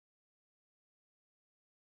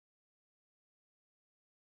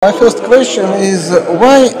My first question is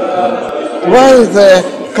why the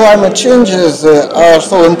climate changes are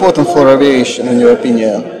so important for aviation, in your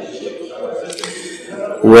opinion?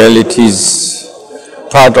 Well, it is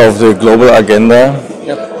part of the global agenda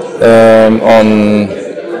on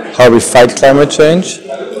how we fight climate change,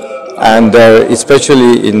 and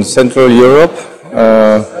especially in Central Europe,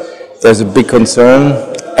 there's a big concern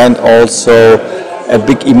and also a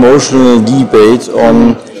big emotional debate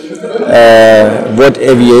on what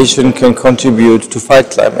aviation can contribute to fight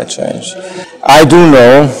climate change. I do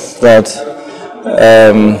know that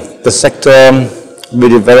the sector will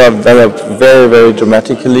develop very, very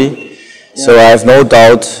dramatically. So I have no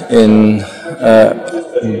doubt in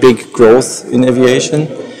big growth in aviation.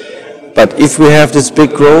 But if we have this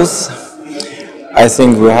big growth, I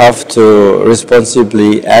think we have to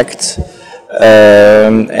responsibly act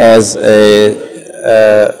as a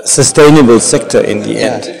sustainable sector in the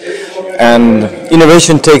end. And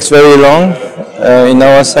innovation takes very long in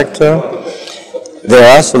our sector. There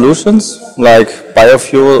are solutions like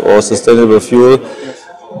biofuel or sustainable fuel,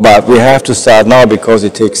 but we have to start now because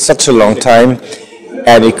it takes such a long time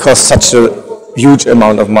and it costs such a huge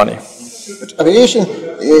amount of money. But aviation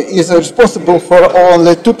is responsible for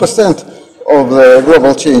only 2% of the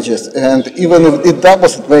global changes, and even if it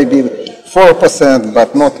doubles, it may be 4%,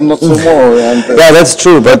 but not so more. And, yeah, that's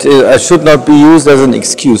true, but it should not be used as an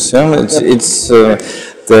excuse. Yeah? It's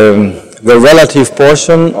the relative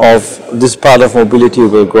portion of this part of mobility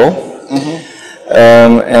will grow.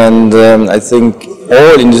 And I think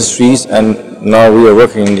all industries, and now we are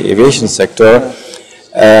working in the aviation sector,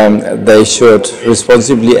 they should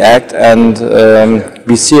responsibly act and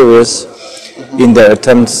be serious in their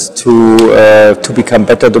attempts to become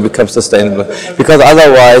better, to become sustainable. Because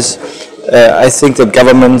otherwise, I think that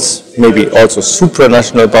governments, maybe also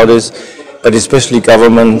supranational bodies, but especially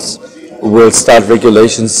governments, will start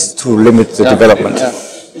regulations to limit the development.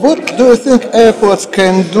 What do you think airports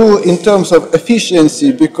can do in terms of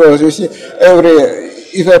efficiency? Because you see,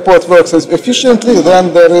 if airport works efficiently,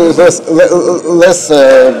 then there is less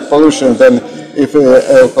pollution than if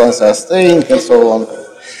airplanes are staying and so on.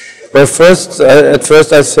 Well, at first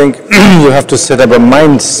I think you have to set up a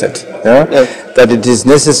mindset, that it is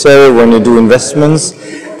necessary when you do investments,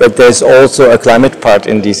 that there's also a climate part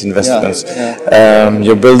in these investments.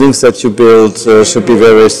 Your buildings that you build should be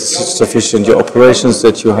very sufficient, your operations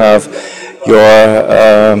that you have,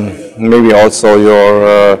 your maybe also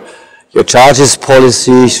your charges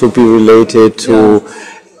policy should be related to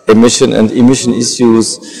emission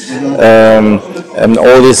issues, and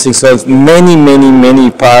all these things. So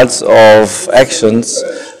many parts of actions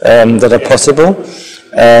that are possible.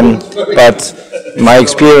 But my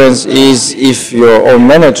experience is if your own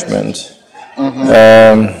management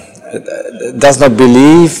does not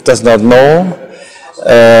believe, does not know,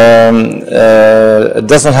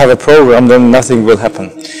 does not have a program, then nothing will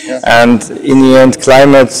happen. And in the end,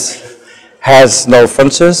 climate has no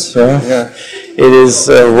frontiers. It is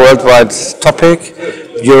a worldwide topic.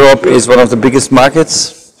 Europe is one of the biggest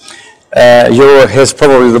markets. Europe has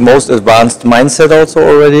probably the most advanced mindset also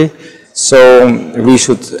already. So we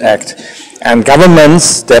should act. And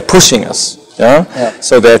governments, they're pushing us.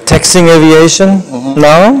 So they're taxing aviation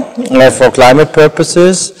now for climate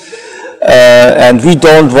purposes. And we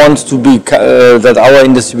don't want to be that our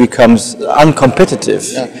industry becomes uncompetitive.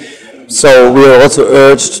 So we are also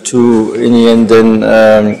urged to, in the end, then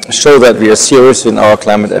show that we are serious in our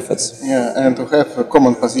climate efforts. And to have a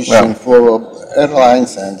common position for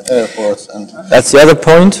airlines and airports. And that's the other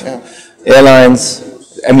point. Airlines,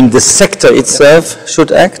 I mean, the sector itself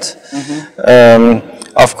should act.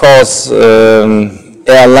 Of course,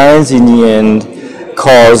 airlines in the end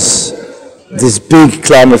cause this big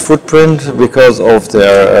climate footprint because of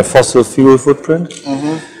their fossil fuel footprint.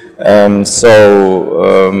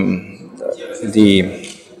 The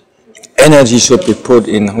energy should be put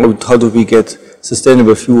in how do we get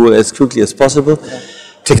sustainable fuel as quickly as possible.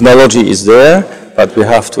 Technology is there, but we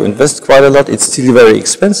have to invest quite a lot. It's still very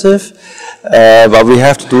expensive, but we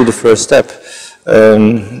have to do the first step.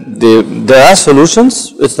 There are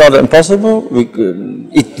solutions. It's not impossible.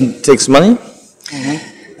 It takes money,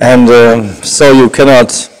 and so you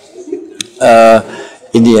cannot,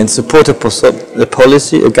 in the end, support a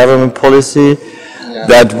policy, a government policy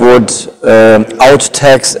that would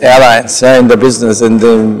out-tax airlines in the business, and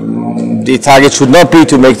the target should not be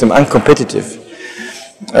to make them uncompetitive.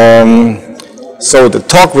 So the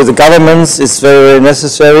talk with the governments is very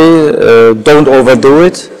necessary. Don't overdo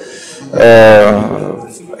it.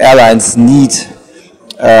 Airlines need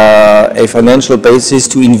a financial basis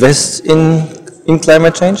to invest in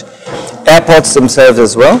climate change. Airports themselves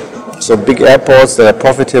as well. So big airports that are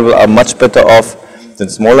profitable are much better off than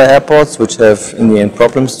smaller airports, which have in the end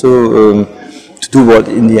problems to do what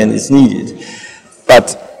in the end is needed.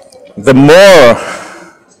 But the more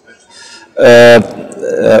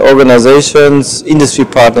organizations, industry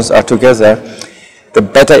partners are together, the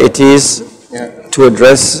better it is to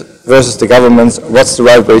address versus the governments what's the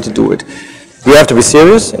right way to do it. We have to be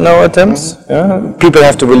serious in our attempts. People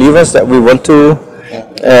have to believe us that we want to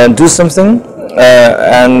do something,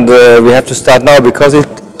 and we have to start now because it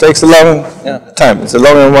takes a long time. It's a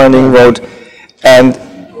long and winding road, and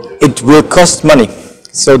it will cost money.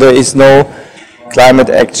 So there is no climate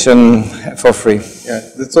action for free. Yeah,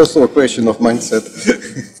 that's also a question of mindset.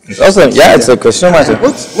 It's also, it's a question of mindset.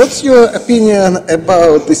 What's your opinion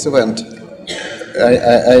about this event?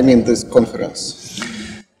 I mean this conference.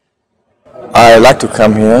 I like to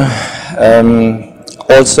come here,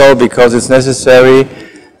 also because it's necessary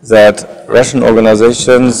that Russian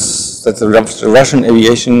organizations, that the Russian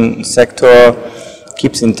aviation sector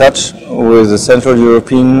keeps in touch with the Central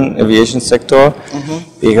European aviation sector,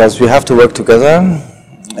 because we have to work together.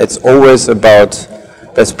 It's always about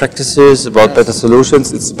best practices, about better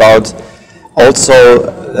solutions. It's about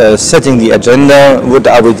also setting the agenda. What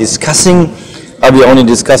are we discussing? Are we only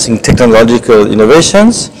discussing technological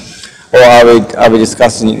innovations, or are we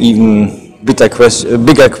discussing even bigger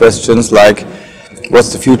questions like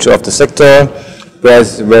what's the future of the sector, where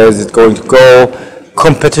is it going to go,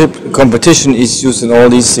 competition issues and all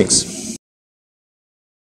these things.